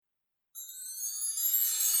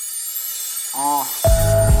Yeah.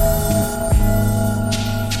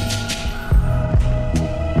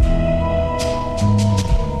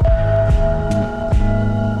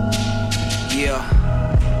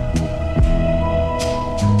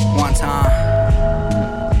 One time.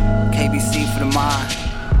 KBC for the mind.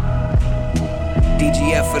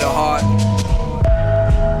 DGF for the heart.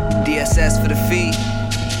 DSS for the feet.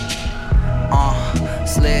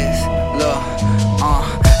 SliZz, look,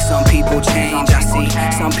 some people change, I see.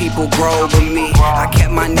 Some people grow, but me, I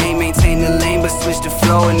kept my name, maintained the lane, but switched the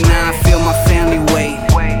flow, and now I feel my family weight.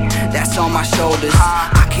 That's on my shoulders.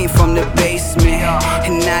 I came from the basement,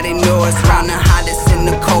 and now they know it's round the hottest and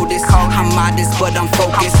the coldest. I'm modest, but I'm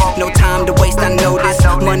focused. No time to waste, I know this.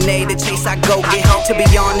 Money to chase, I go get. To be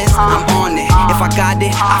honest, I'm on it. If I got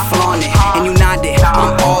it, I flaunt it. And you not it,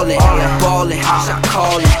 I'm all in. Ballin', shot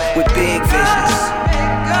callin' with big visions.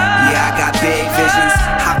 Yeah, I got big visions.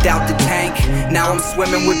 Hopped out the tank, now I'm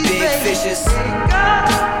swimming with big fishes.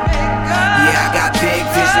 Yeah, I got big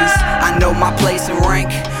visions. I know my place and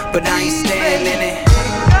rank, but I ain't staying in it.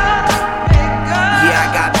 Yeah,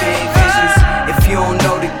 I got big visions. If you don't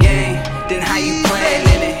know the game, then how you playing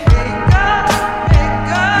in it?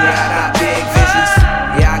 Yeah, I got big visions.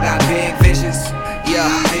 Yeah, I got big visions. Yeah,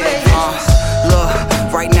 big visions. Look,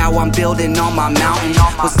 right now I'm building on my mountain.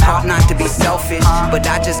 Was taught not to be selfish, but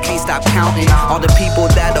I just can't stop counting all the people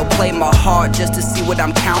that'll play my heart just to see what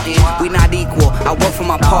I'm counting. We not equal, I work for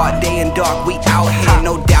my part, day and dark, we out here,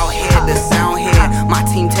 no doubt here, the sound here. My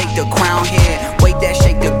team take the crown here, wait that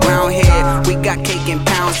shake the ground here. We got cake and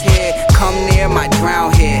pounds here, come near my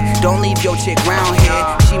drown here. Don't leave your chick round here,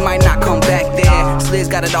 she might not come back there.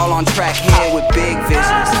 SliZz got it all on track here with big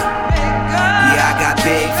visions. Yeah, I got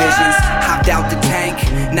big visions. Hopped out the tank,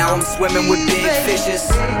 now I'm swimming with big fishes.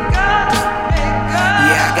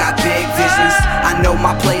 Yeah, I got big visions. I know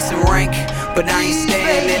my place and rank, but I ain't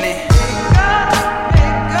staying in it.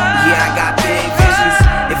 Yeah, I got big visions.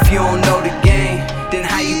 If you don't know the game, then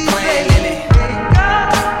how you playing in it?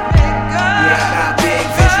 Yeah, I got big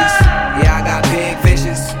visions. Yeah, I got big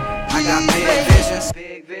visions. I got big visions.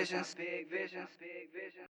 Big visions. Big visions. Big visions.